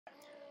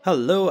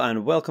Hello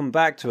and welcome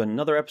back to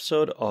another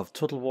episode of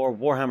Total War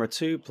Warhammer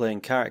 2,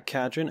 playing Karak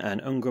Kadrin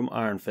and Ungrim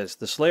Ironfist,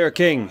 the Slayer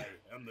King.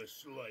 I am the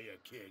Slayer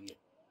King.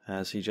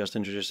 As he just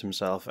introduced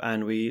himself.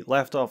 And we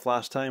left off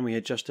last time, we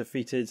had just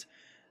defeated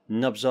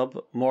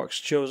Nubzub,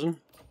 Mork's Chosen.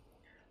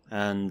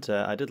 And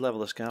I did level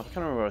this guy up. I can't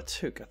remember what I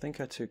took. I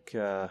think I took...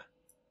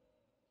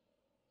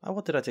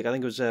 what did I take? I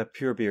think it was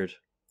Purebeard.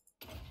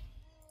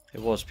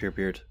 It was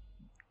Purebeard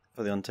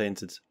for the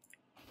Untainted.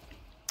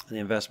 And the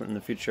investment in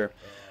the future.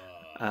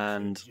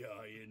 And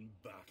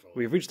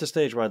we've reached a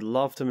stage where I'd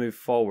love to move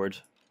forward,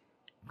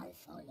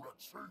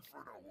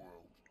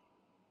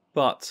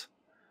 but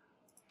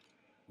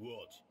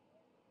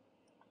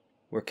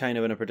we're kind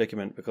of in a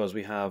predicament because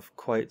we have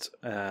quite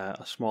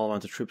a small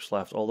amount of troops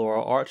left, although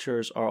our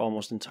archers are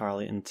almost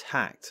entirely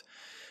intact,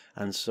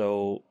 and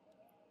so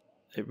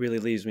it really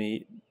leaves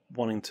me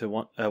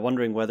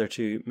wondering whether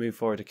to move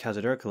forward to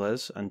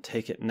Irkulaz and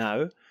take it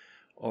now,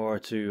 or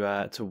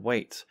to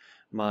wait.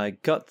 My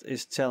gut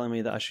is telling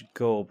me that I should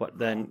go, but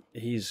then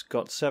he's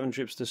got 7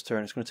 troops this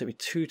turn. It's going to take me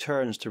 2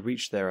 turns to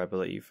reach there, I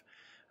believe.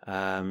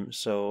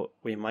 So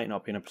we might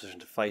not be in a position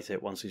to fight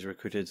it once he's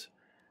recruited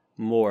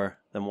more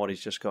than what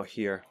he's just got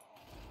here.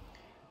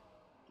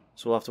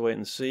 So we'll have to wait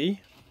and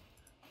see.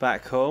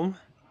 Back home,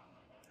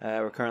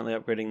 we're currently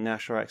upgrading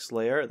Gnashrak's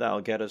Lair.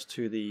 That'll get us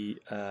to the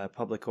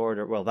public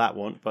order. Well, that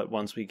won't, but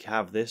once we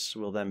have this,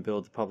 we'll then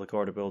build the public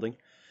order building.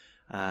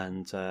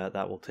 And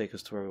that will take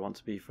us to where we want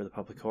to be for the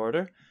public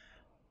order.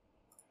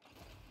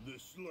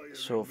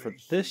 So for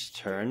this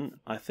turn,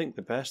 I think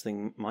the best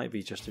thing might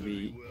be just to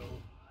be...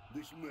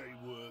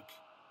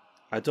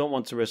 I don't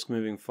want to risk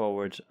moving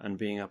forward and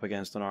being up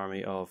against an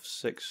army of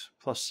 6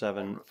 plus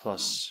 7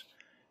 plus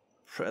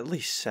at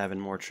least 7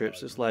 more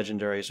troops. It's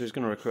legendary, so he's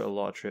going to recruit a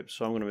lot of troops,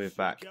 so I'm going to move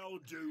back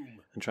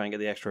and try and get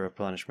the extra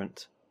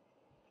replenishment.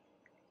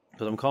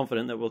 Because I'm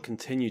confident that we'll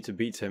continue to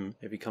beat him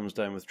if he comes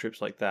down with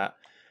troops like that.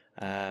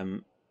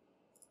 And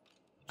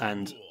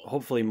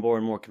hopefully more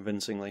and more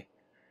convincingly.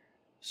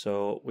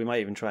 So we might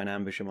even try and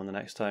ambush him on the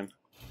next time.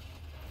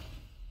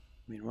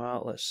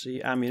 Meanwhile, let's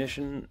see.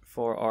 Ammunition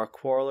for our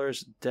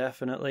quarrelers,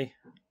 definitely.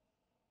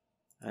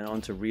 And on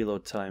to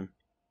reload time.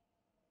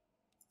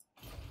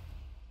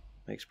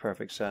 Makes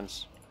perfect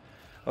sense.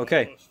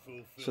 Okay,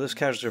 so this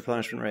casualty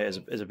replenishment rate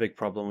is a big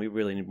problem. We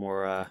really need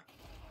more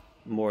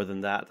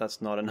than that.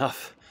 That's not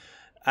enough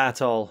at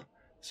all.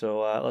 So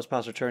let's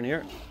pass our turn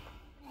here.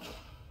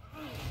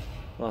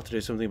 We'll have to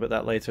do something about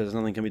that later. There's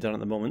nothing can be done at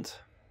the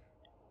moment.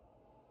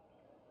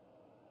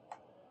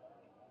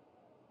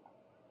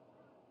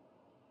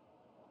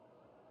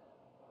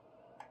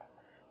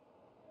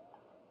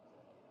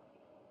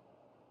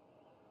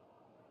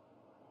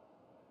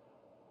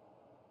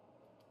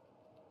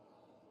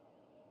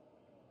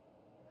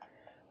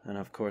 And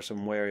of course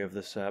I'm wary of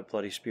this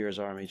Bloody Spears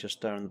army just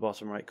down in the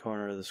bottom right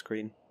corner of the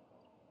screen.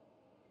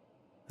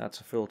 That's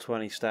a full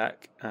 20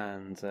 stack,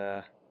 and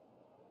they're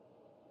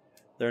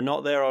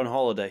not there on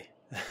holiday.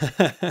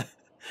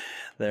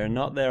 They're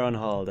not there on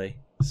holiday,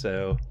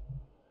 so...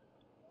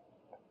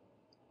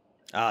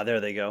 Ah, there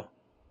they go.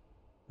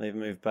 They've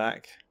moved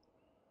back.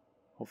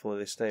 Hopefully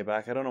they stay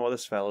back. I don't know what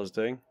this fellow's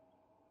doing.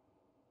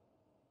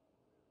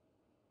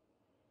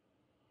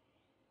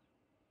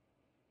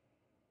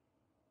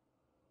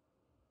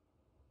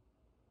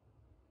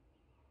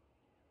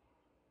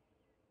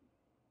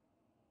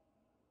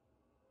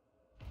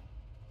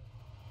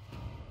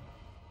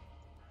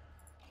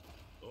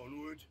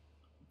 Onward.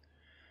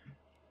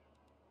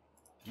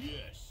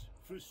 Yes,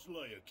 for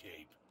Slayer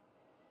Cape.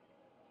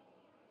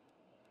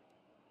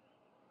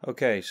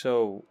 Okay,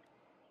 so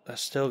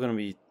that's still going to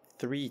be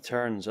 3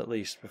 turns at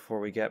least before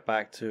we get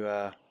back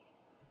to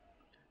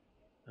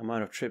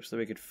amount of troops that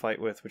we could fight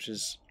with, which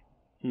is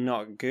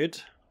not good.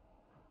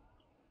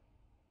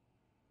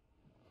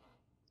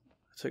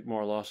 I took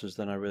more losses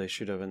than I really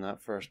should have in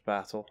that first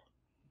battle.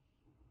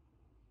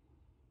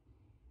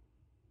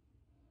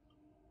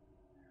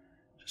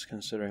 Just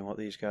considering what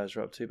these guys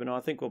are up to, but no, I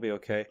think we'll be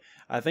okay.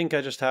 I think I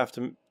just have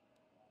to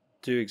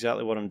do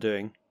exactly what I'm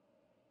doing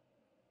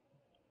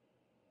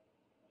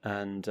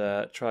and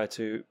try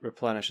to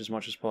replenish as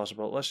much as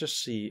possible. Let's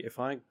just see if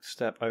I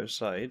step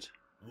outside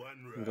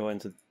and go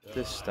into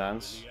this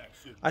stance.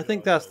 I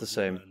think that's the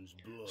same.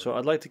 So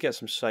I'd like to get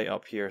some sight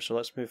up here, so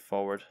let's move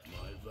forward.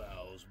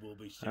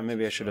 And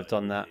maybe I should have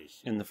done that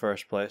in the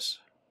first place.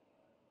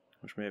 How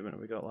much movement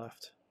have we got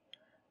left?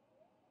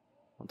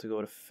 Want to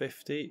go to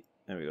 50.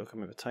 There we go, come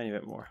move a tiny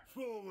bit more.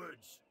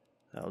 Forwards.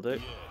 That'll do.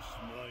 Yes,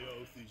 my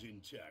oath is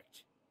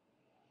intact.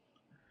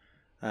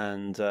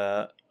 And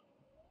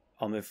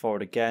I'll move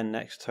forward again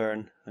next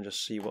turn and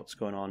just see what's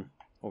going on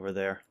over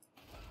there.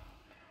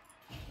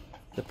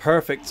 The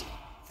perfect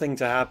thing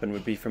to happen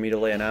would be for me to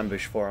lay an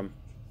ambush for him,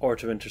 or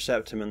to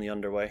intercept him in the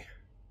underway.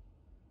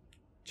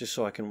 Just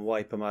so I can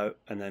wipe him out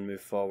and then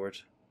move forward.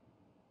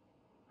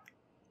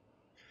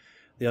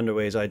 The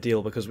underway is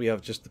ideal because we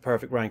have just the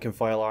perfect rank and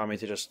file army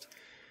to just,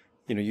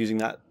 you know, using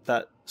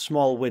that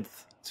small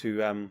width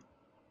to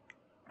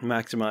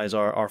maximize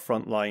our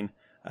front line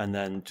and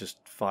then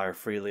just fire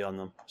freely on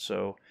them.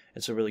 So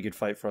it's a really good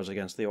fight for us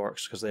against the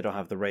orcs because they don't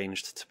have the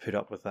range to put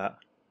up with that.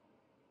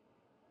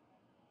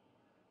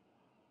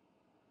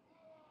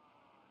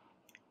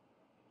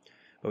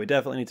 But we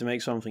definitely need to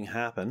make something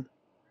happen.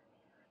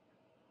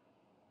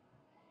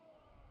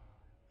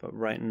 But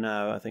right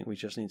now, I think we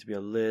just need to be a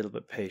little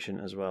bit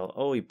patient as well.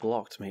 Oh, he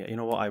blocked me. You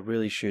know what? I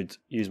really should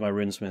use my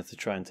runesmith to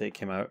try and take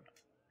him out.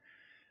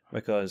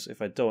 Because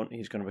if I don't,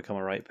 he's going to become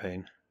a right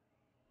pain.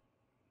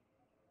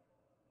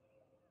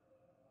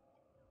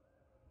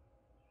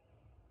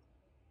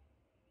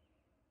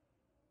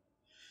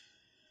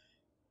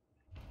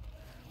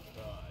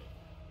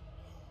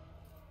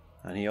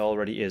 And he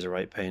already is a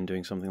right pain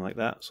doing something like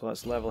that. So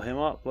let's level him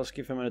up. Let's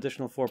give him an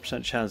additional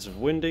 4% chance of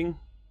wounding.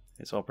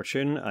 It's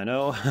opportune, I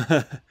know.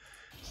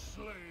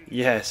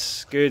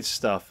 Yes, good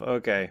stuff.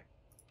 Okay.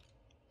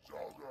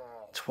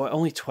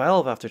 Only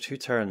 12 after 2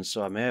 turns,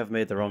 so I may have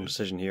made the wrong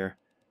decision here.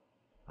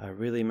 I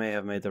really may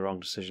have made the wrong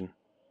decision.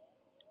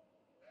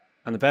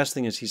 And the best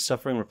thing is he's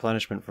suffering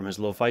replenishment from his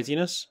low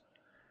fightiness.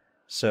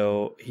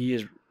 So he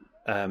is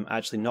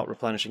actually not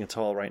replenishing at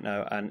all right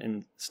now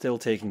and still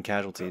taking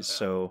casualties.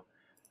 So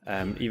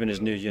even his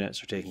new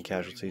units are taking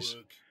casualties.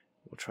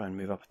 We'll try and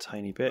move up a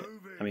tiny bit.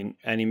 I mean,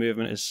 any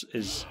movement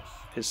is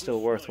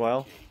still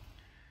worthwhile.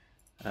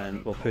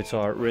 And we'll put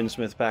our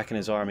runesmith back in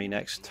his army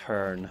next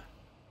turn.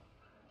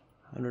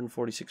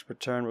 146 per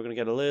turn. We're going to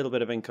get a little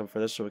bit of income for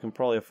this, so we can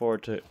probably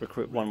afford to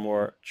recruit one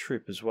more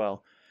troop as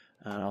well.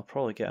 And I'll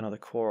probably get another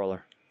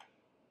quarreler.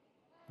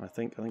 I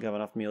think I have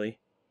enough melee.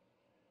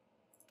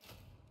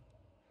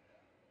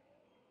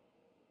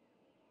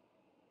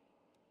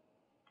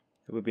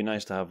 It would be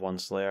nice to have one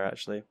Slayer,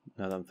 actually,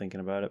 now that I'm thinking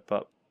about it,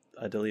 but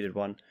I deleted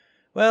one.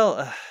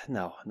 Well,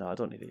 no, I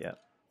don't need it yet.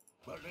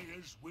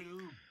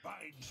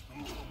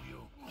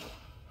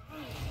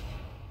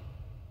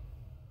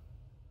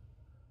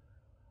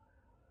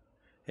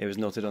 It was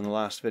noted on the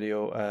last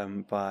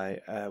video by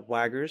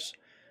Waggers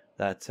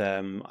that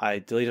I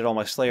deleted all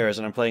my Slayers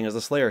and I'm playing as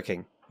the Slayer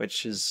King,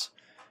 which is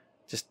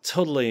just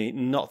totally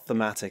not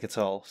thematic at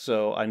all,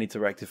 so I need to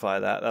rectify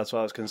that. That's why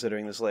I was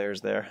considering the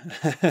Slayers there.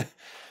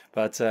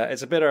 But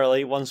it's a bit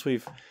early. Once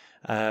we've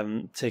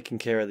taken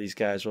care of these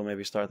guys, we'll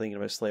maybe start thinking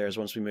about Slayers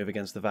once we move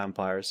against the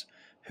vampires,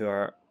 who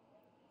are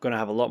going to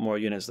have a lot more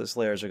units that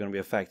Slayers are going to be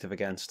effective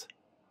against.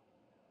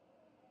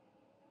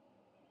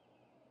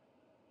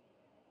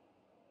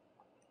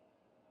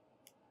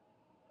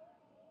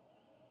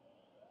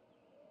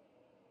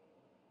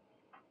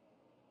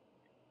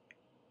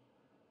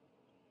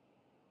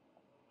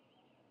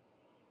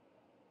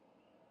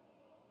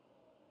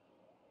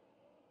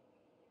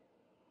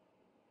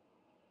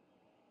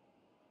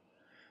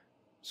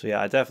 So yeah,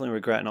 I definitely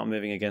regret not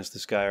moving against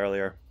this guy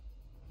earlier.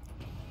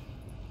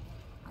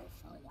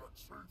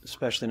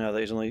 Especially now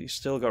that he's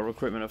still got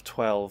recruitment of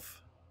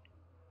 12.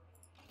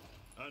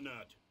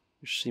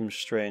 Which seems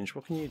strange.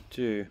 What can you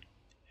do?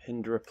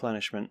 Hinder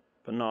replenishment,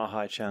 but not a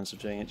high chance of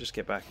doing it. Just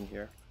get back in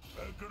here.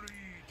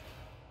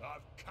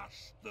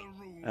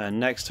 And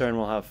next turn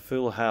we'll have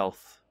full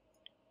health.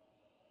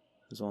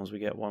 As long as we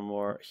get one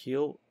more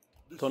heal.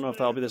 Don't know if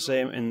that'll be the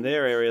same in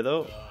their area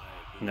though.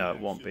 No, it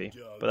won't be.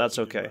 But that's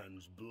okay.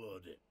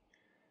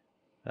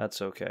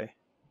 That's okay.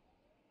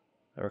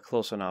 We're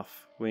close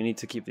enough. We need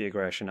to keep the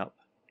aggression up.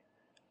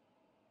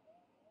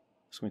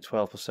 It's going to be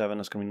 12 plus 7.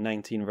 That's going to be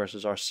 19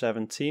 versus our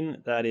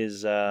 17. That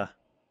is... or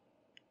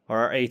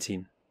our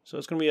 18. So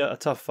it's going to be a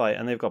tough fight.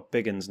 And they've got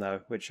big uns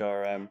now, which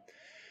are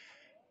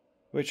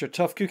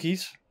tough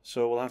cookies.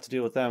 So we'll have to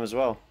deal with them as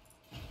well.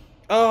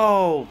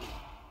 Oh!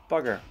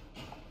 Bugger.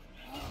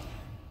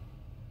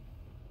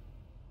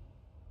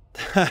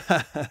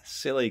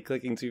 Silly,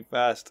 clicking too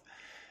fast.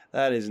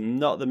 That is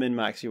not the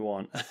min-max you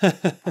want.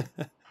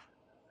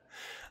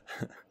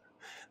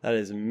 That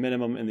is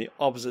minimum in the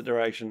opposite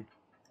direction.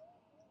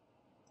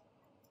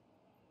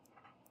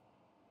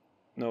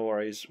 No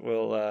worries,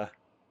 we'll...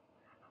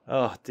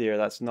 Oh dear,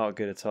 that's not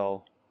good at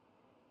all.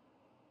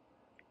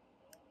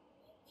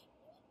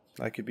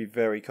 That could be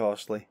very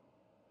costly.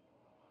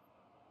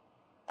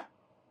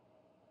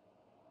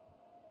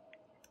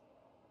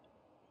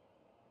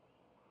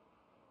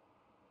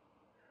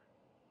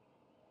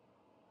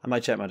 I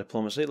might check my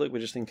diplomacy. Look, we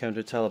just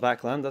encountered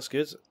Telebackland. That's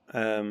good.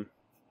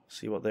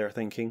 See what they're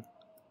thinking.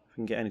 If we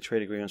can get any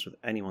trade agreements with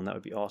anyone, that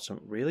would be awesome.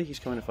 Really? He's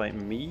coming to fight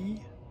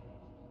me?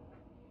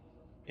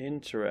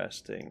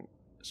 Interesting.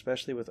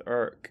 Especially with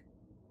Urk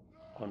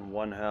on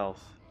 1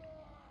 health.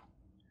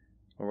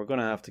 Well, we're going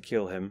to have to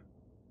kill him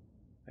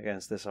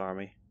against this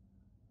army.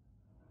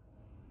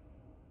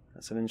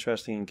 That's an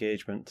interesting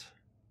engagement.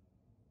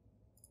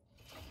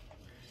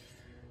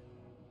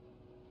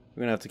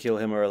 We're going to have to kill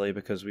him early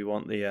because we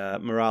want the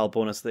morale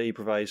bonus that he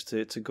provides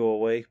to go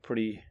away.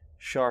 Pretty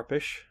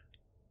sharpish.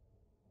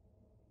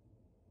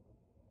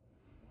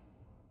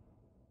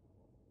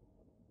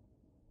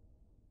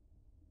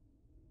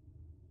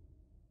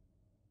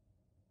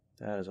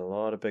 That is a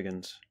lot of big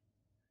uns.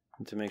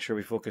 Need to make sure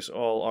we focus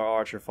all our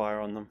archer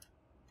fire on them.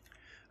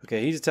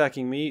 Okay, he's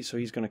attacking me, so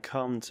he's going to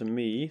come to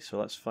me. So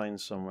let's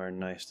find somewhere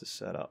nice to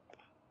set up.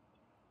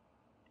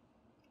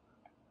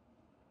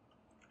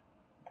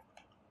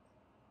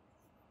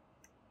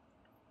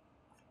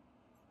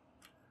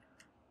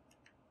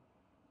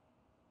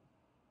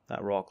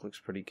 That rock looks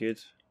pretty good.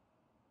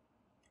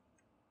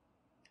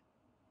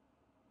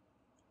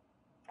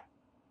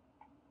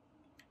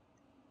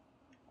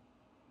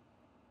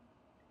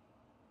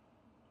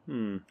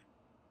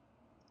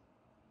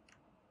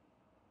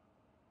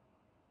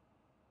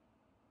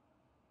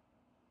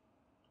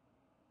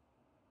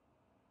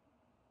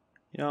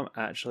 I'm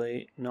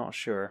actually not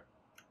sure.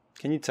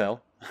 Can you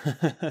tell?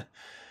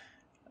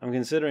 I'm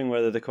considering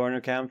whether to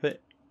corner camp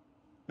it,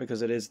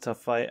 because it is a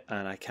tough fight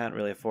and I can't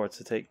really afford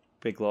to take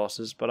big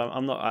losses. But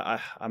I'm not.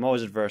 I'm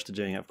always adverse to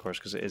doing it, of course,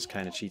 because it is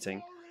kind of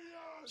cheating.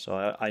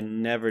 So I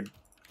never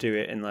do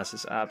it unless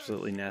it's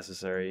absolutely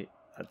necessary.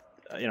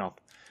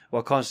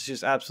 What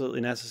constitutes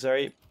absolutely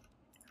necessary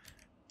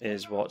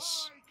is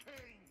what's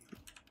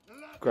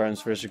grounds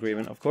for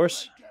disagreement, of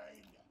course.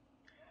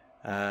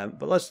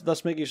 But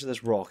let's make use of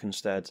this rock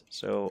instead.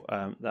 So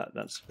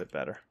that's a bit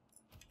better.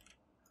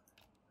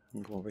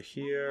 And go over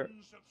here,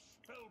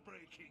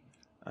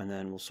 and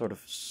then we'll sort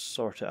of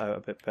sort it out a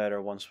bit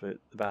better once the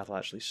battle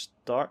actually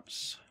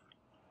starts.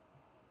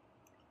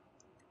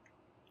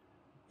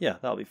 Yeah,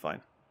 that'll be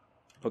fine.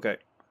 Okay,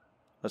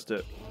 let's do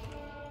it.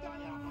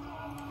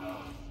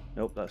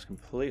 Nope, that's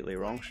completely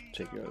wrong. Should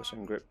take you out of the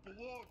same grip.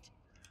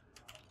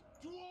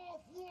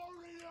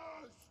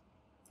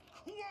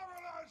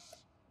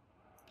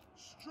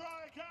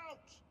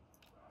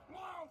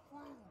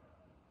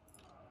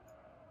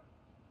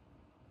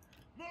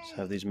 Let's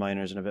have these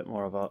miners in a bit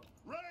more of a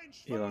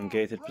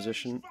elongated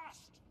position.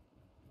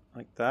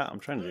 Like that. I'm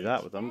trying to do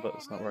that with them, but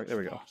it's not working. There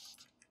we go.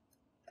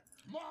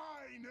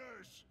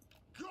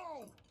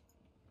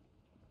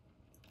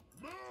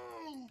 Let's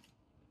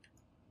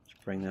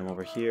bring them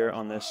over here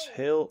on this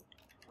hill.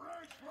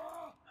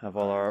 Have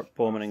all our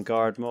bowmen in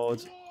guard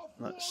mode.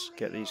 Let's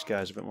get these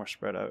guys a bit more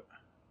spread out.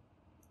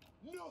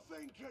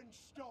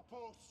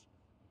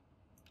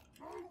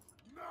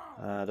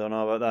 I don't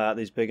know about that.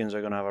 These big uns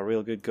are going to have a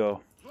real good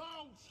go.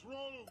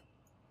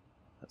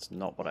 That's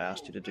not what I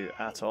asked you to do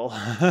at all.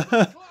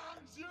 Let's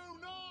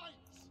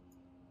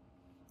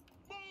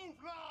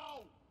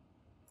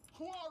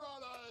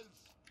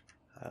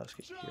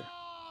get here.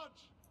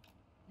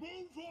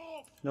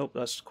 Nope,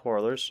 that's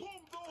quarrelers.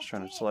 Just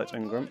trying to select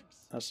Ungrim.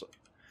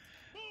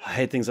 I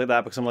hate things like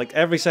that because I'm like,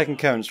 every second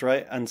counts,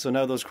 right? And so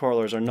now those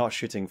quarrelers are not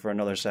shooting for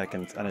another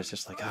second, and it's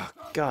just like, oh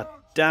god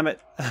damn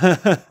it.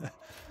 Let's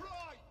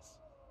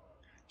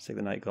take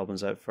the night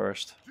goblins out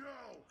first.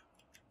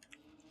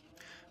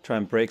 Try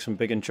and break some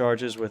big in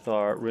charges with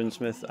our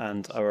runesmith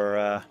and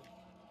our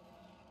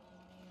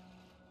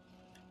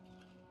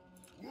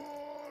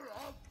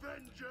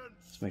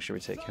let's make sure we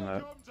take him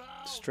out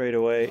straight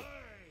away.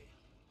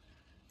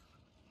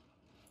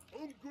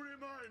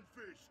 Ungrim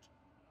Ironfist.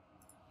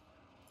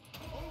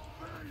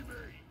 Obey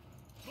me.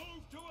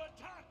 Move to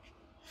attack.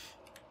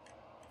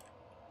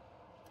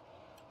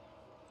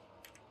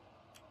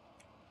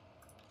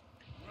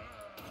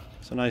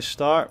 It's a nice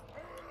start.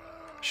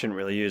 Shouldn't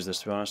really use this,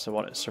 to be honest. I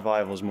want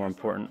survival is more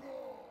important.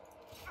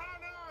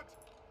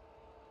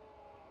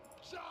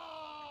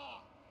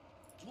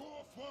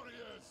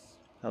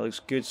 That looks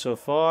good so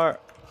far.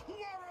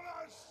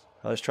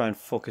 Let's try and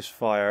focus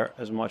fire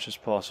as much as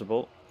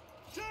possible.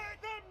 Are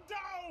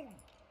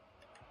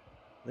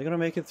they going to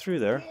make it through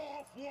there?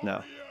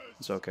 No,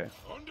 it's okay.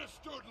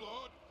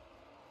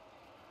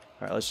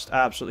 Alright, let's just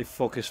absolutely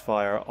focus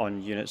fire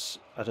on units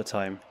at a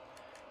time.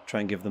 Try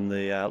and give them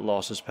the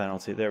losses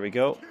penalty. There we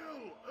go.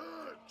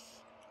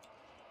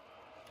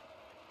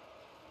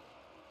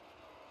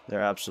 They're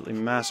absolutely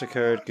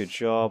massacred. Good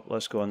job.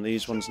 Let's go on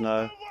these ones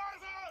now.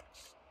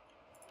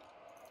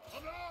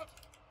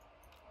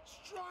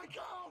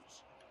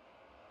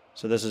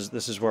 So this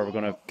is where we're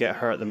going to get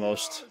hurt the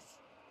most.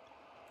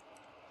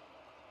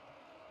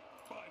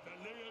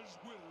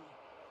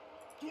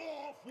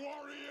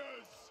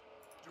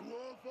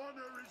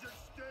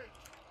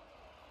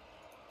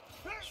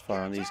 Let's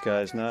fire on these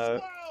guys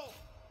now.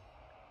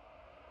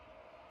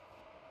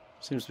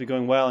 Seems to be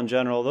going well in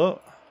general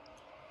though.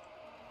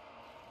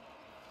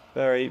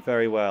 Very,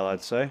 very well,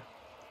 I'd say.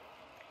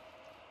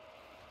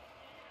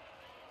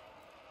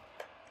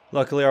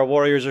 Luckily our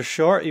warriors are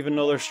short, even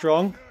though they're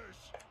strong.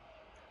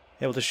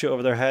 Able to shoot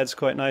over their heads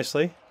quite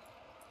nicely.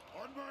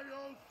 On my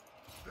oath,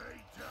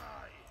 they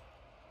die.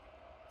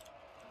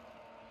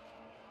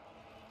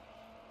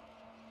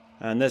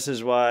 And this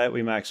is why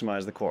we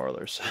maximize the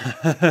quarrelers.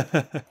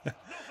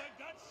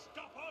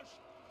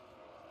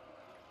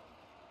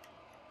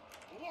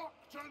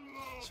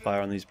 Let's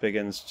fire on these big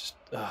uns. Just,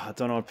 I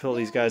don't know how to pull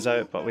these guys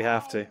out, but we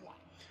have to.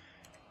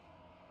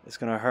 It's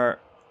going to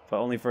hurt, but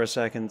only for a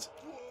second.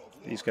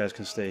 These guys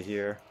can stay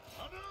here,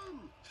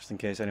 just in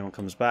case anyone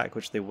comes back,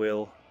 which they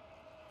will.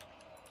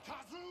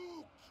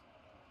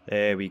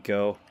 There we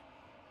go.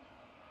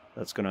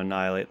 That's going to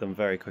annihilate them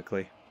very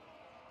quickly.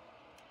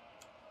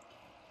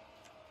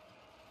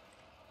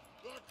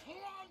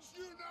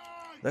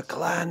 The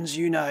clans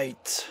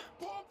unite!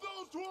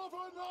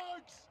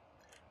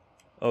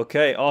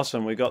 Okay,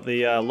 awesome. We got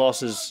the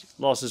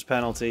losses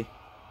penalty,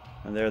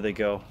 and there they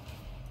go.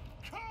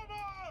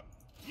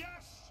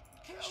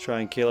 Let's try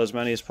and kill as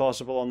many as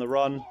possible on the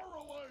run.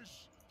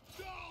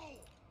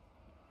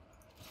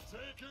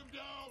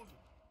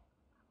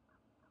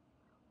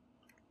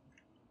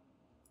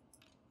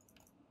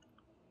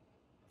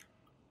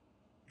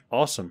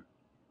 Awesome.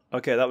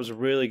 Okay, that was a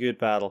really good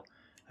battle.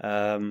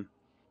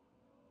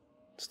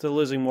 Still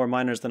losing more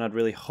miners than I'd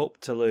really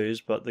hoped to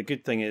lose, but the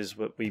good thing is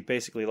we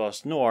basically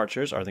lost no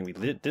archers, or I think we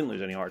didn't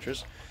lose any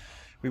archers.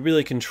 We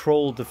really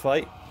controlled the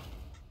fight,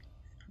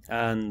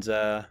 and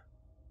I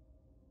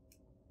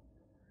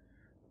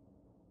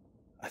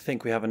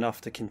think we have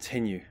enough to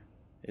continue,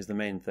 is the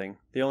main thing.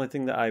 The only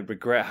thing that I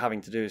regret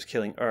having to do is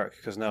killing Urk,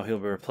 because now he'll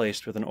be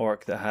replaced with an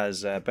orc that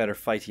has better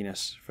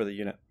fightiness for the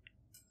unit.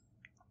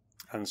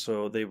 And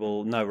so they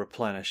will now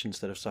replenish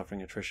instead of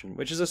suffering attrition,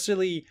 which is a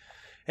silly...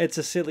 It's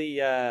a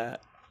silly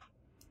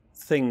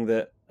thing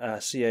that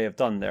CA have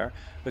done there,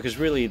 because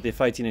really the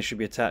fightiness should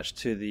be attached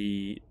to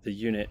the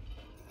unit,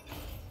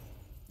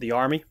 the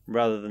army,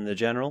 rather than the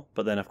general.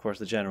 But then, of course,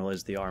 the general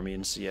is the army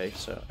in CA,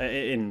 so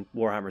in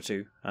Warhammer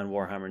 2 and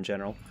Warhammer in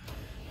general.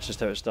 It's just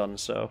how it's done,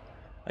 so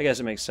I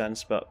guess it makes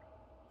sense, but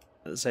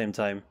at the same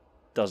time,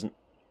 doesn't.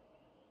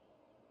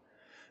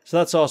 So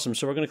that's awesome.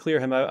 So we're going to clear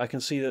him out. I can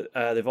see that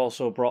they've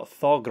also brought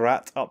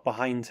Thograt up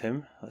behind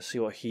him. Let's see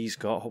what he's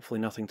got. Hopefully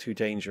nothing too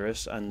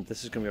dangerous. And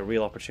this is going to be a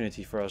real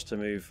opportunity for us to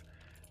move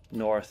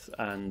north.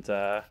 And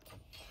I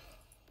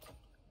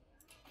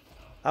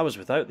was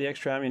without the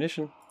extra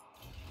ammunition.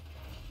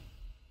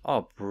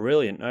 Oh,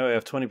 brilliant. Now we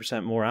have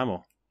 20% more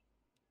ammo.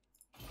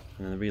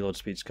 And then the reload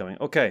speed's coming.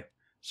 Okay,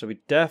 so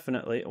we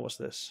definitely... Oh, what's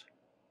this?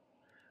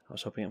 I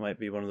was hoping it might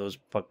be one of those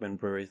Bugman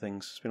Brewery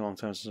things. It's been a long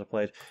time since I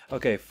played.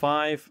 Okay,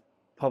 5...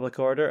 public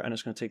order, and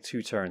it's going to take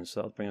 2 turns, so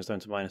that'll bring us down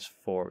to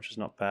 -4, which is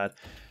not bad.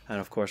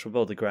 And of course we'll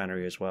build the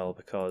granary as well,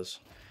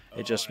 because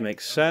it just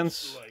makes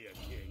sense.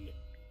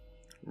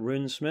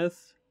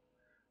 Runesmith,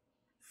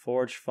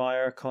 Forge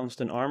Fire,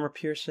 Constant Armor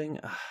Piercing.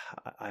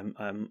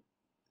 I'm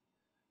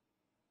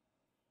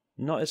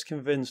not as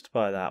convinced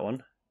by that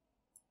one,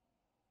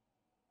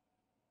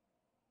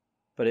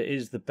 but it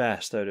is the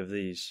best out of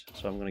these,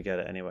 so I'm going to get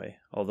it anyway.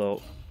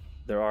 Although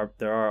there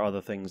are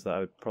other things that I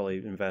would probably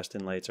invest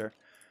in later.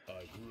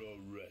 I grow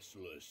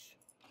restless.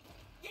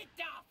 Get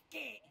off,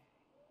 kid!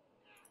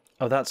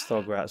 Oh, that's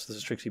Thograt, so this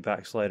is Trixie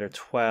Backslider.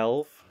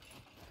 12.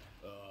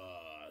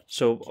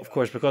 So, of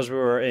course, because we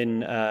were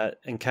in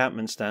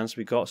encampment stance,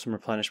 we got some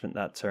replenishment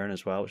that turn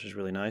as well, which is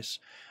really nice.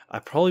 I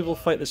probably will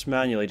fight this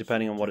manually,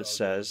 depending on what it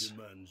says.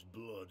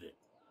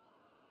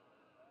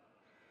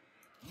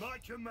 My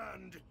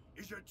command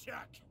is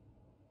attack.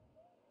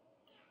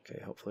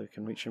 Okay, hopefully we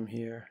can reach him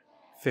here.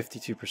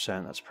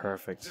 52%, that's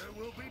perfect.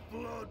 There will be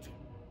blood.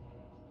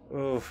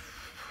 Oh,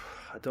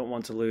 I don't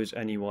want to lose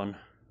anyone.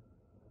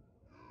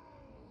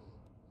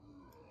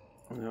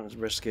 I'm going to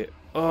risk it.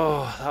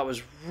 Oh, that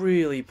was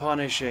really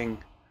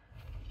punishing.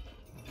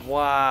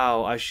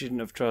 Wow, I shouldn't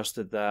have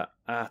trusted that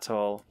at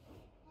all.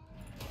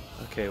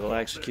 Okay, we'll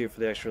execute for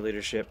the extra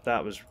leadership.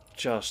 That was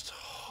just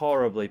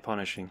horribly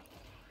punishing.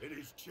 It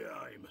is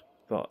time.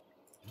 But,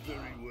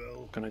 Very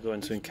well. going to go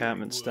into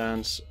encampment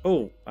stance.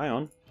 Oh, hang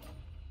on.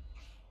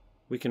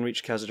 We can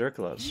reach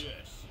Irkulaz.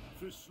 Yes,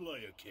 for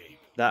Slayer Cape.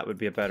 That would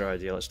be a better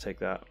idea. Let's take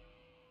that.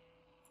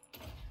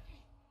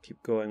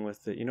 Keep going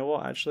with it. You know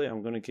what? Actually,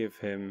 I'm going to give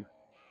him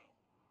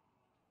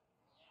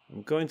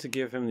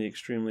the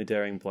extremely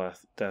daring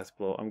death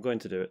blow. I'm going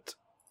to do it.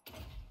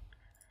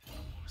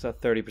 Because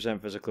that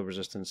 30% physical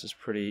resistance is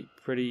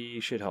pretty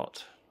shit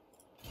hot.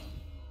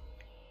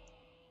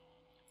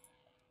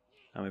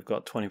 And we've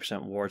got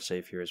 20% ward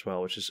save here as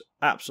well, which is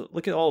absolute.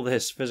 Look at all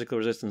this physical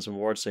resistance and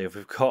ward save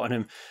we've got on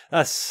him.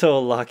 That's so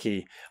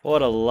lucky.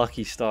 What a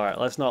lucky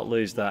start. Let's not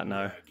lose that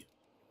now.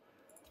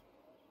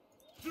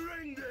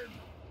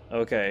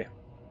 Okay.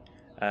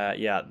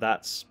 Yeah,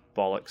 that's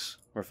bollocks.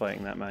 We're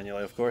fighting that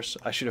manually, of course.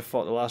 I should have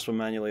fought the last one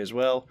manually as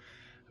well.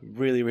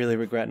 Really, really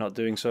regret not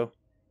doing so.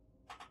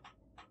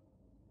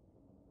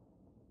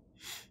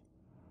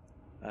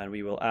 And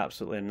we will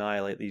absolutely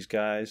annihilate these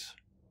guys.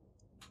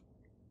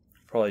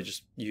 Probably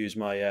just use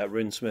my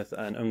Runesmith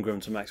and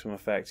Ungrim to maximum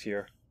effect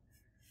here.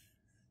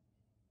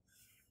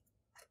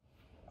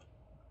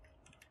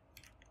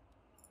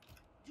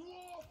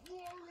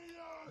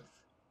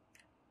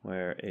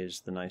 Where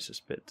is the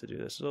nicest bit to do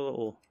this? There's a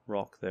little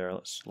rock there.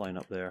 Let's line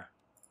up there.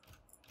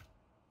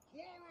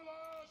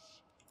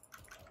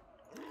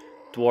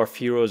 Dwarf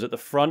heroes at the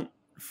front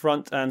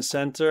and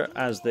center,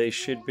 as they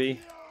should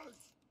be.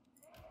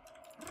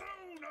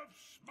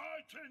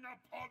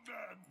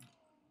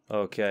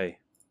 Okay.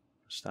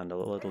 Stand a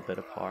little bit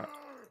apart.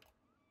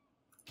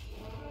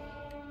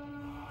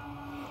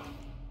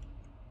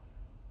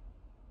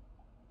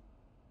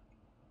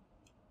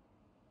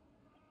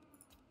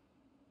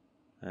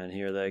 And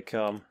here they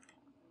come.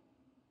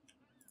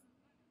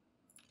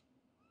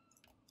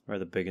 Where are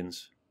the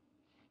biggins?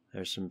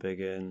 There's some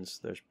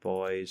biggins, there's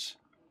boys.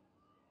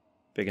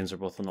 Biggins are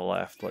both on the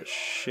left. Let's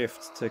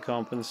shift to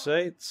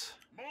compensate.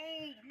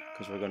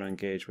 Because we're going to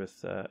engage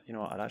with, you know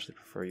what, I'd actually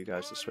prefer you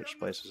guys to switch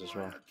places as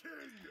well.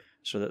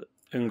 So that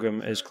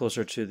Ungrim is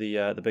closer to the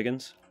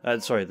biggins.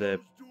 Sorry, the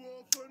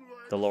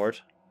Lord.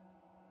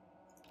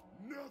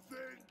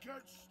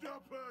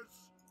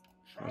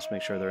 Let's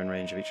make sure they're in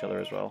range of each other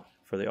as well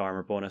for the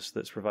armor bonus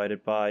that's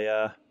provided by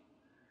our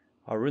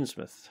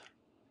Runesmith.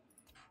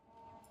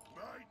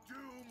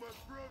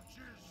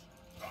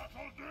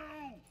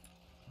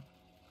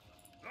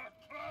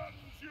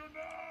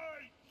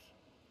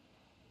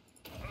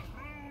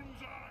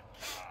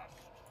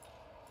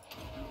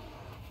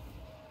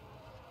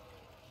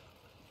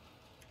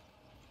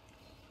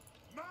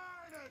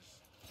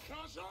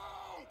 us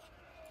out!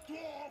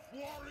 Dwarf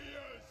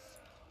warriors!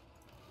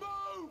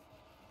 Move!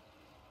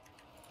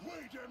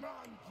 We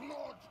demand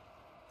blood!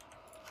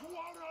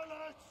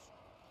 Quarrelers!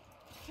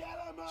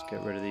 Let's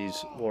get rid of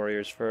these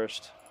warriors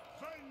first.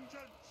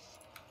 Vengeance!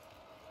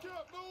 Get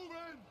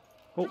moving!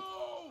 Oh,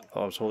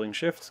 Go! I was holding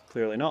shift.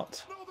 Clearly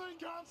not. Nothing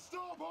can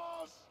stop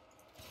us!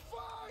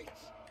 Fight!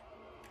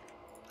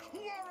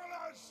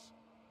 Quarrelers!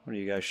 What are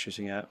you guys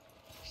shooting at?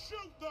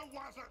 Shoot the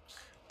wazzocks!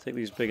 Take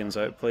these big uns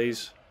out,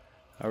 please.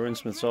 Our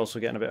runesmith's also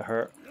getting a bit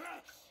hurt. Yes!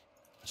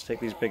 Let's take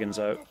these big uns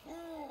out.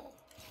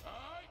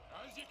 Aye,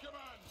 as you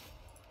command!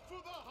 For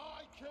the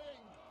High King!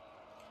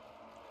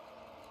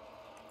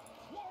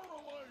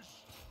 Quarrelers!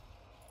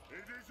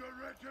 It is a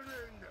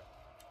reckoning!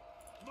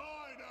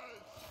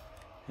 Miners!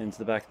 Into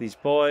the back of these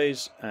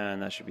boys,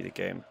 and that should be the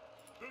game.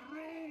 The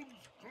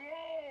runes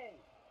glow!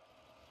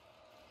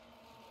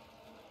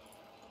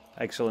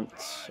 Excellent.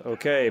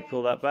 Okay,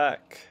 pull that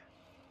back.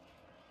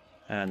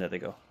 And there they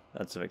go.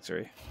 That's a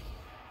victory.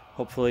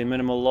 Hopefully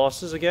minimal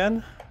losses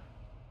again.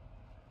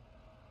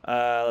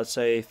 Let's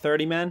say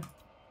 30 men.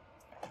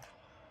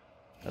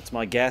 That's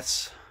my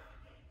guess.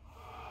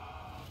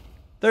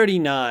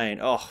 39.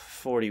 Oh,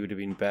 40 would have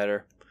been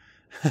better.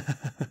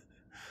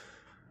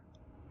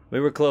 We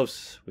were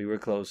close. We were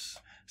close.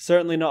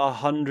 Certainly not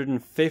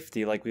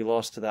 150 like we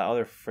lost to that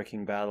other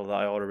freaking battle that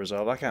I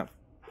auto-resolved. I can't...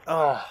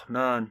 Oh,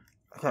 man.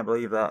 I can't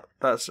believe that.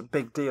 That's a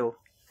big deal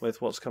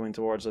with what's coming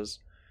towards us.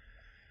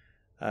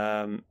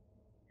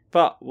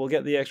 But we'll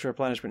get the extra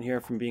replenishment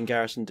here from being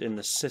garrisoned in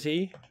the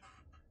city.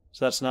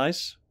 So that's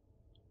nice.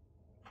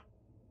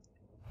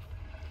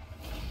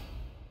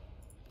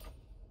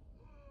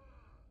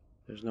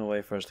 There's no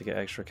way for us to get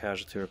extra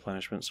casualty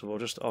replenishment, so we'll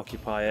just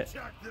occupy it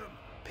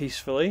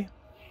peacefully.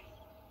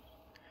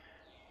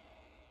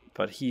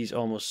 But he's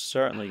almost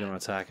certainly going to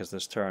attack us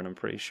this turn, I'm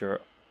pretty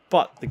sure.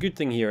 But the good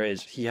thing here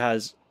is he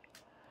has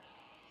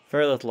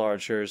very little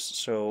archers,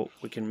 so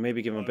we can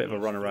maybe give him a bit of a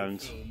run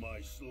around.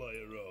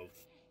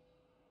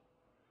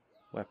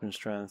 Weapon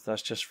strength,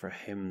 that's just for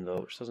him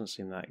though, which doesn't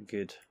seem that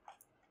good.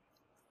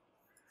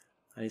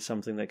 I need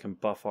something that can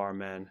buff our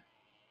men.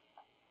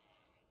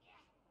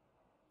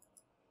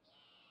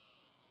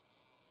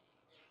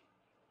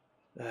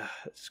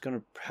 It's going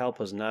to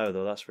help us now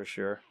though, that's for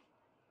sure.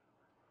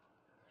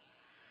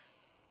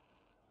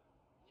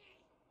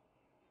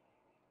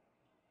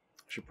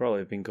 Should probably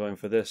have been going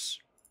for this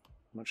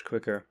much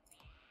quicker.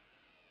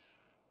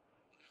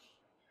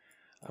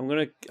 I'm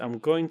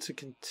going to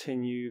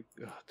continue.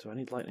 Oh, do I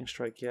need lightning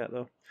strike yet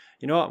though?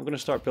 You know what? I'm going to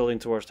start building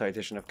towards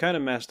tactician. I've kind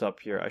of messed up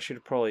here. I should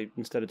have probably,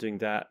 instead of doing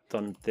that,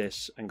 done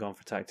this and gone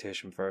for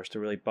tactician first to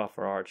really buff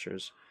our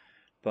archers.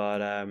 But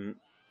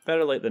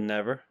better late than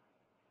never,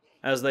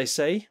 as they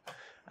say.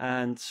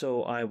 And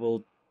so I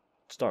will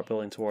start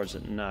building towards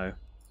it now.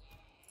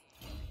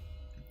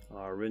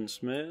 Our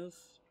runesmith.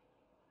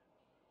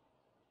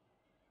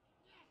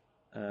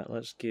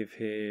 Let's give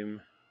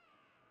him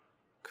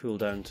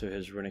cooldown to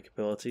his runic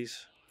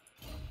abilities.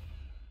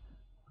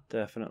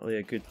 Definitely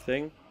a good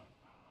thing.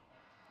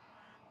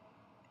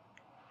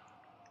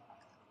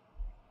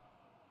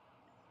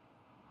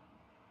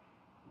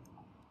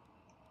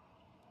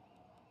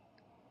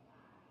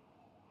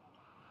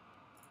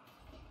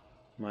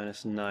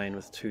 -9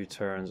 with 2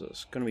 turns.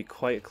 It's going to be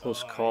quite a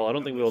close call. I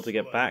don't think we'll be able to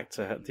get back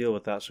to deal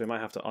with that, so we might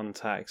have to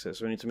untax it.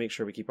 So we need to make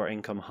sure we keep our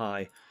income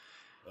high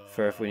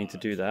for if we need to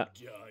do that.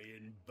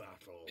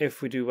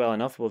 If we do well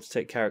enough, we'll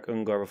take Karak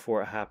Ungor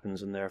before it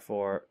happens, and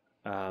therefore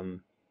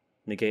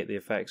negate the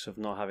effects of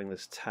not having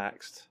this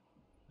taxed.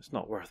 It's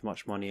not worth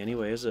much money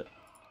anyway, is it?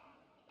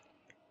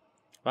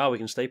 Wow, we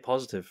can stay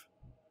positive.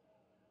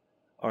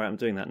 Alright, I'm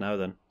doing that now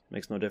then.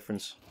 Makes no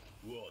difference.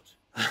 What?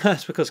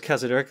 That's because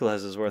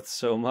Irkulaz is worth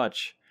so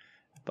much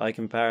by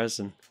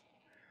comparison.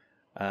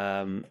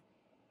 Got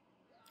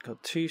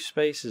 2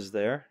 spaces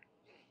there.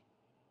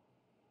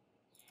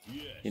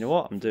 Yes. You know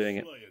what? I'm doing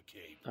it.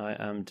 I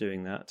am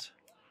doing that.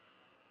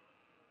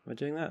 Am I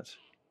doing that?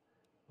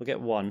 We'll get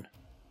 1.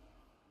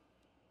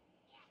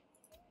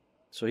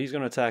 So he's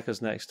going to attack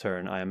us next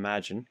turn, I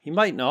imagine. He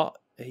might not.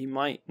 He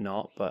might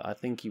not, but I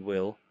think he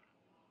will.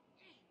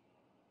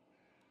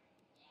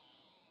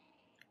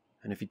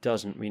 And if he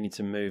doesn't, we need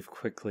to move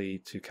quickly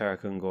to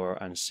Karak Ungor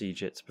and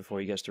siege it before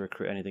he gets to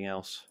recruit anything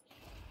else.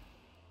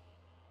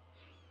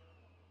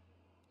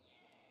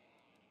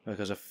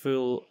 Because a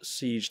full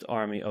sieged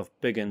army of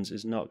biggins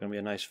is not going to be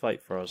a nice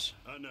fight for us.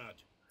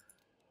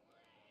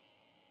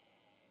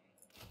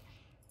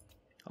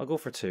 I'll go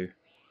for 2.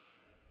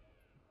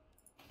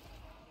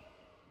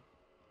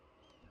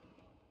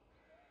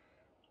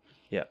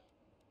 Yeah.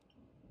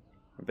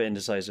 A bit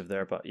indecisive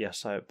there, but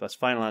yes, that's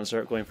final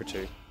answer, going for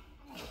 2.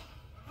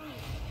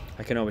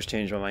 I can always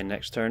change my mind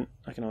next turn.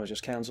 I can always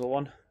just cancel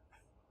 1.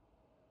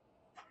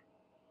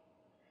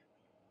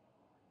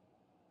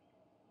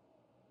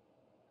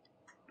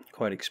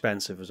 Quite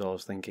expensive is all I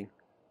was thinking.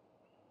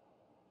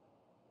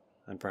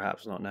 And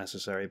perhaps not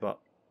necessary, but...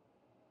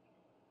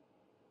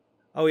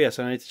 Oh yes,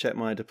 I need to check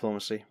my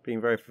diplomacy.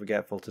 Being very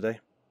forgetful today.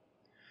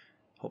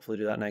 Hopefully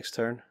do that next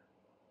turn.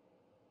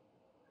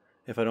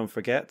 if I don't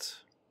forget,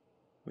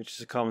 which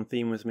is a common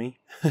theme with me.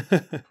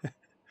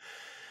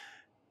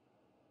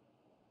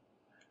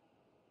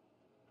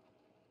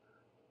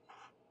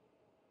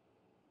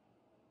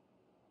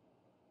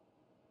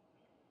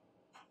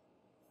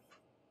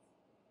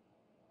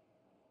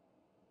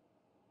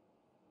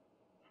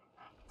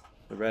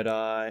 The red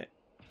eye.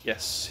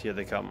 Yes, here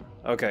they come.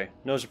 Okay,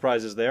 no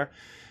surprises there.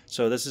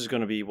 So this is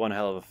going to be one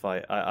hell of a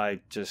fight. I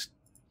just...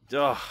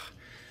 Ugh.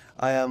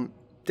 I am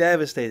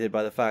devastated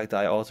by the fact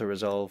that I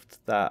auto-resolved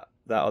that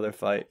other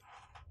fight.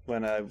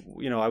 When I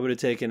would have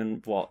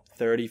taken, what,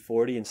 30,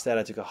 40? Instead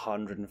I took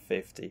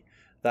 150.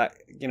 That,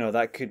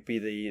 that could be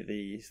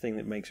the thing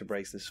that makes or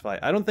breaks this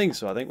fight. I don't think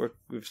so. I think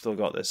we've still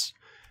got this.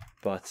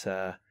 But,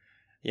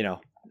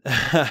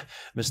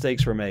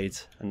 mistakes were made,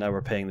 and now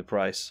we're paying the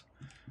price.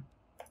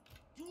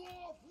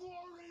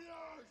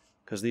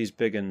 Because these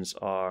big uns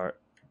are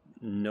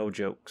no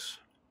jokes.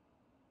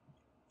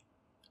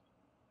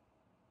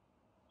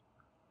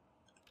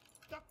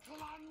 The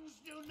clans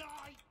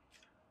unite!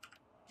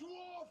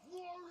 Dwarf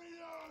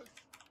warriors!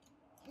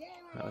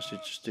 I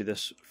should just do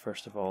this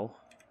first of all.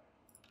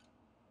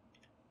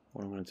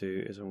 What I'm going to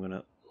do is I'm going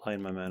to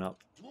line my men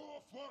up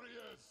Dwarf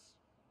warriors!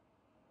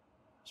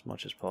 as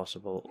much as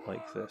possible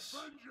like this.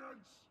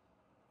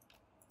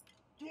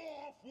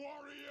 Dwarf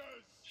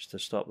warriors! Just to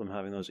stop them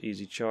having those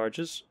easy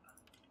charges.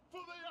 For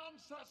the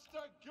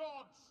ancestor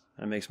gods!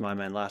 And it makes my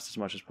men last as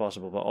much as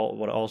possible, but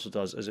what it also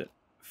does is it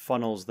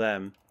funnels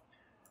them,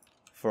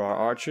 for our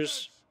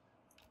archers,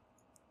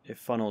 it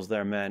funnels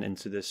their men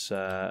into this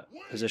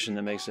position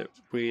that makes it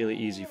really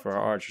easy for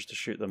our archers to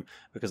shoot them,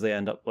 because they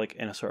end up like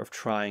in a sort of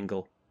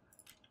triangle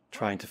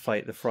trying to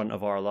fight the front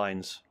of our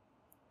lines,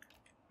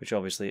 which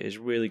obviously is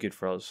really good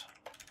for us.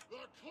 The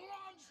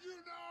clans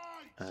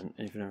unite! And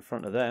even in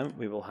front of them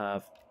we will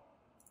have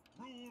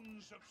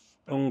Runes of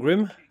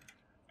Ungrim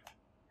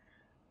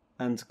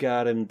and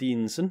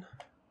Garimdinsen,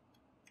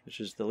 which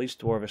is the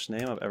least dwarvish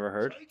name I've ever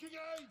heard. Take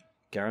again!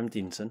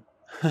 Garimdinsen.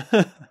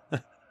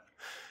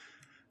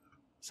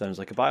 Sounds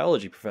like a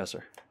biology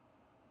professor.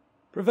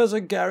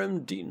 Professor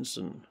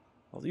Garimdinsen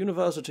of the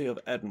University of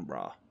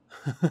Edinburgh.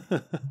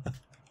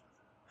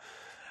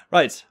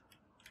 Right.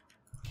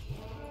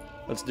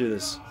 Let's do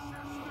this.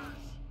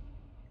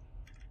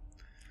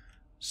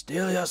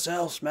 Steel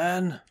yourselves,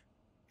 man.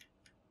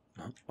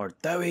 Or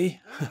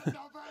dowie. Let the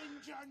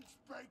vengeance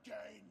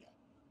begin!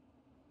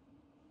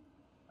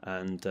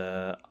 And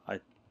I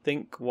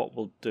think what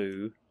we'll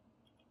do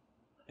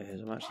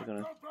is I'm actually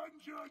going to... Let the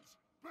vengeance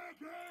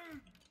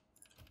begin!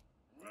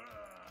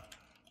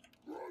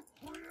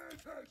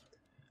 Recreated!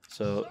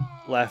 So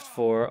left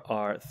for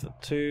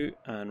R2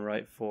 and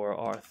right for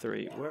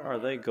R3. Where are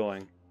they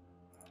going?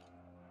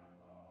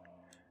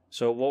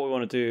 So what we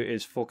want to do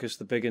is focus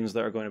the big uns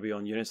that are going to be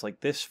on units like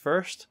this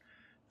first,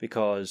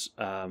 because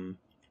The clans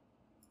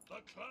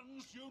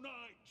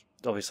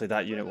unite! obviously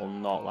that unit will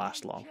not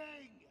last long,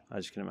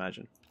 as you can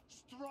imagine.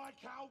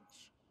 Strike out!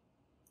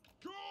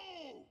 Go!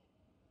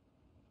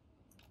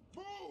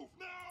 Move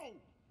now!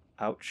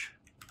 Ouch.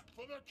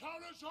 For the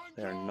Karak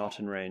They are Ungor! not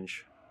in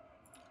range.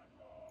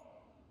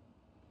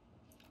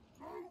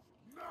 Move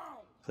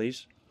now!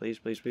 Please, please,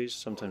 please, please.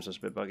 Sometimes that's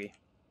a bit buggy.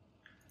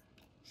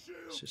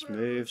 Let's just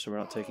move so we're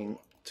not taking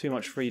too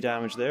much free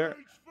damage there.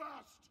 Rage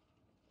fast!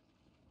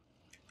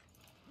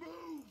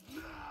 Move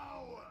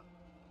now!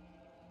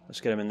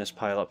 Let's get him in this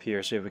pile up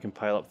here. See if we can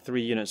pile up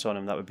 3 units on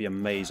him. That would be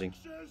amazing.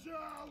 Axes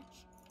out!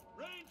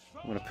 Range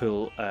I'm going to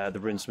pull the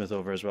Rinsmith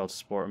over as well to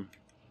support him.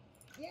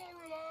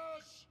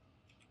 Warriors!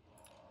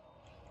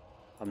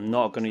 I'm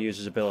not going to use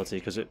his ability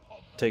because it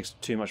takes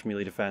too much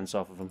melee defense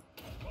off of him.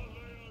 The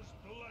Lair's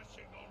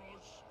blessing on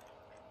us!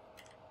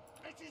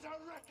 It is a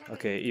reckoning!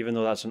 Okay, even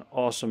though that's an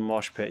awesome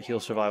mosh pit, he'll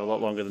survive a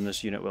lot longer than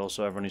this unit will,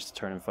 so everyone needs to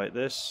turn and fight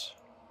this.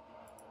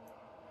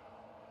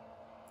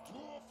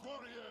 Dwarf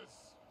warriors!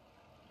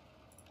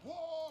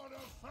 War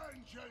of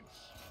vengeance!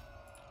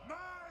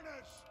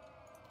 Madness!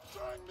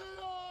 Swing the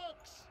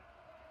axe!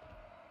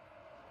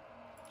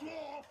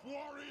 Dwarf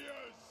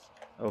warriors!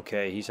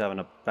 Okay, he's having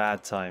a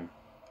bad time.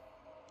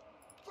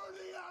 For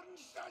the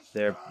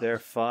ancestors! They're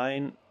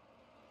fine.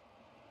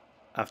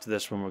 After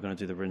this one, we're going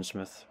to do the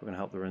Rinsmith. We're going to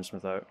help the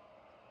Rinsmith out.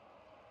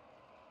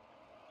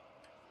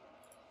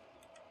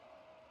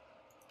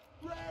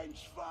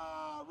 Range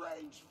far,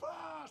 range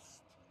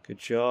fast! Good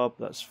job.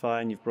 That's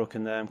fine. You've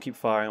broken them. Keep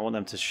firing. I want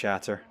them to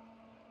shatter.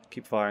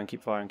 Keep firing.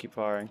 Keep firing. Keep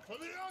firing. For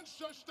the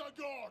ancestor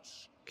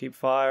gods! Keep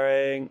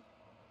firing.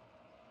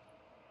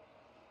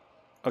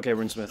 Okay,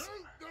 Rinsmith.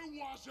 Shoot the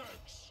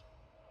Wazzocks!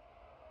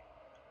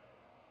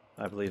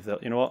 I believe they'll...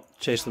 You know what?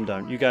 Chase them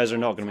down. You guys are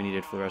not going to be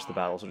needed for the rest of the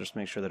battle, so just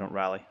make sure they don't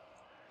rally.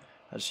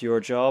 That's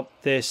your job.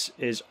 This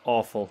is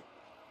awful.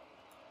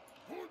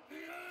 Put the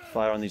air!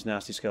 Fire on these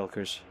nasty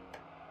skelkers.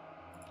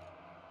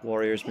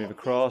 Warriors move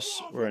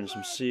across. We're in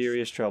some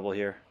serious trouble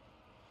here.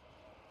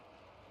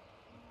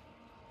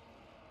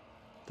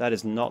 That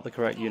is not the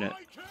correct unit.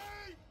 High King!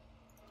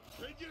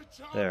 Did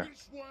you There.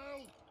 target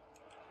well?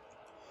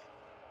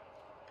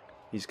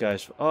 These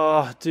guys...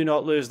 Oh, do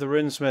not lose the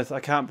runesmith. I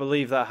can't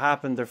believe that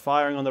happened. They're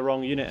firing on the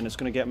wrong unit and it's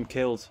going to get them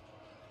killed.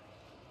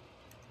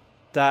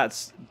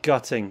 That's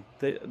gutting.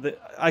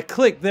 I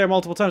clicked there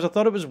multiple times. I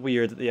thought it was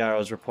weird that the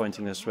arrows were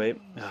pointing this way.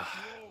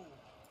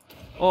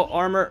 Oh,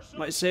 armor.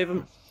 Might save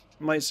him.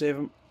 Might save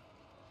him.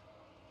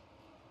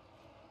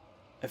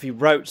 If he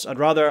routs, I'd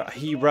rather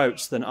he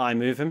routs than I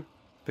move him.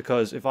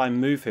 Because if I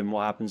move him,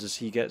 what happens is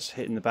he gets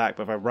hit in the back.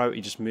 But if I rout,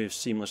 he just moves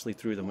seamlessly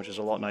through them, which is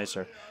a lot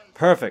nicer.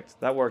 Perfect.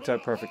 That worked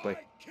out perfectly. Look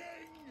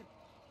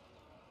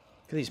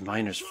at these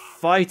miners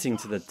fighting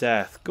to the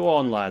death. Go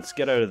on, lads.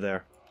 Get out of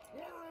there.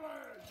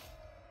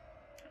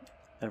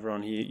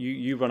 Everyone here,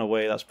 you run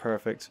away. That's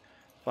perfect.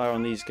 Fire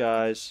on these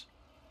guys.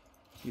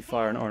 You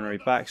fire an ordinary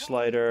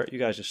backslider. You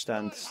guys just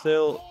stand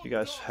still. You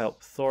guys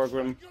help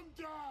Thorgrim.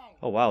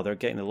 Oh wow, they're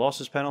getting the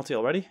losses penalty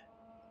already.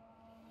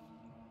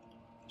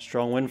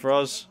 Strong win for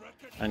us.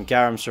 And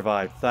Garam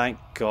survived. Thank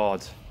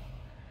God.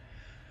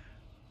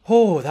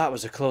 Oh, that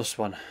was a close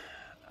one.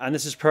 And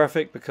this is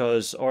perfect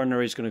because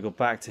Ordinary is going to go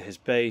back to his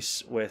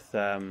base with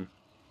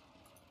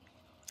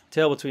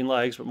tail between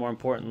legs, but more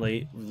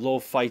importantly, low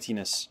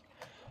fightiness.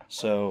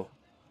 So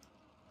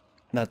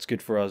that's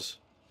good for us.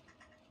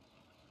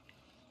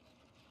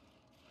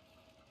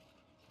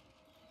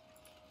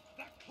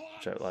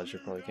 Watch out, lads,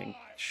 you're probably getting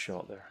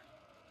shot there.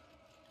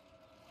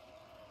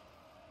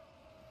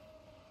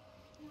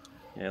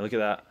 Yeah, look at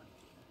that.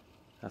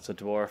 That's a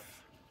dwarf.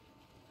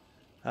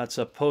 That's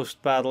a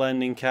post-battle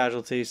ending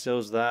casualty.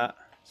 So's that.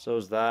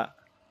 So's that.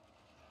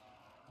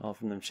 All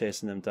from them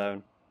chasing them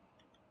down.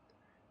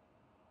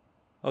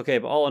 Okay,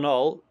 but all in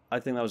all, I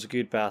think that was a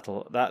good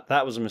battle.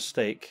 That was a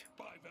mistake,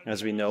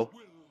 as we know.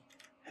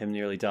 Him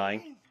nearly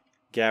dying.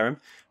 Garam.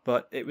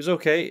 But it was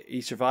okay.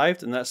 He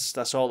survived, and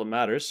that's all that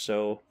matters.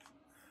 So,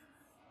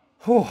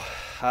 whew,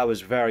 I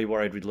was very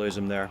worried we'd lose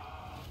him there.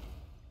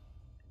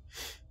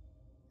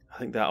 I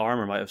think that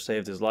armor might have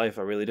saved his life.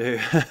 I really do.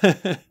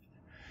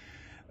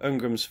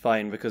 Ungrim's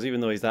fine because even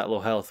though he's that low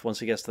health, once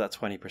he gets to that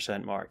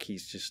 20% mark,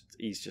 he's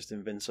just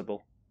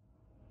invincible.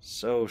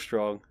 So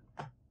strong.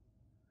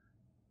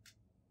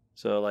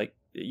 So like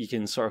you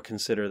can sort of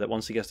consider that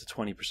once he gets to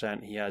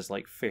 20%, he has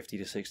like 50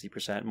 to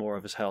 60% more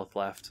of his health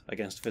left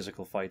against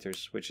physical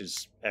fighters, which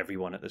is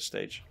everyone at this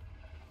stage.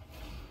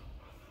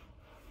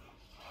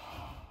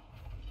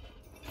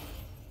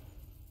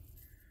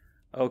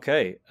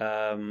 Okay,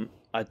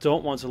 I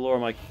don't want to lower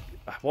my...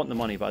 I want the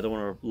money, but I don't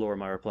want to lower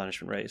my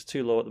replenishment rate. It's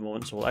too low at the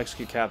moment, so we'll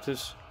execute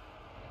captives.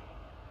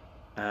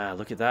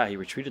 Look at that, he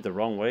retreated the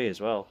wrong way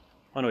as well.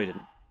 Oh no, he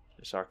didn't.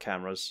 It's our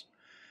cameras.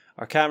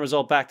 Our cameras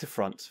all back to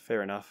front,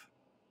 fair enough.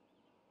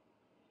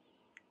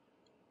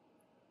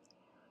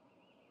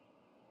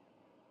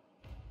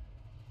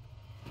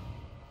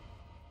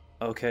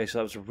 Okay, so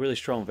that was a really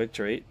strong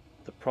victory.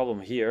 The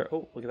problem here...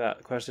 Oh, look at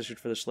that. Quest issued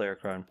for the Slayer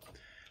Crown.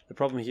 The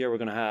problem here we're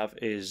going to have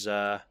is...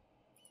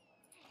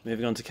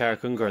 moving on to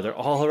Karak Ungor. They're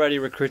already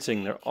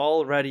recruiting. They're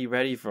already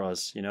ready for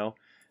us, you know.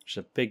 It's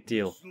a big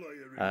deal.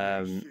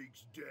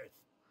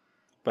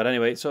 But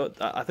anyway, so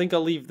I think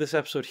I'll leave this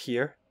episode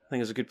here. I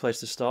think it's a good place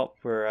to stop.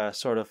 We're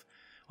sort of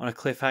on a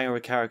cliffhanger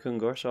with Karak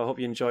Ungor, so I hope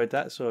you enjoyed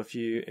that. So if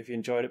you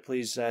enjoyed it,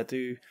 please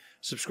do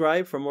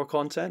subscribe for more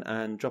content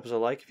and drop us a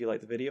like if you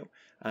like the video.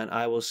 And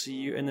I will see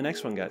you in the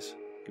next one, guys.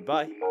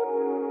 Goodbye.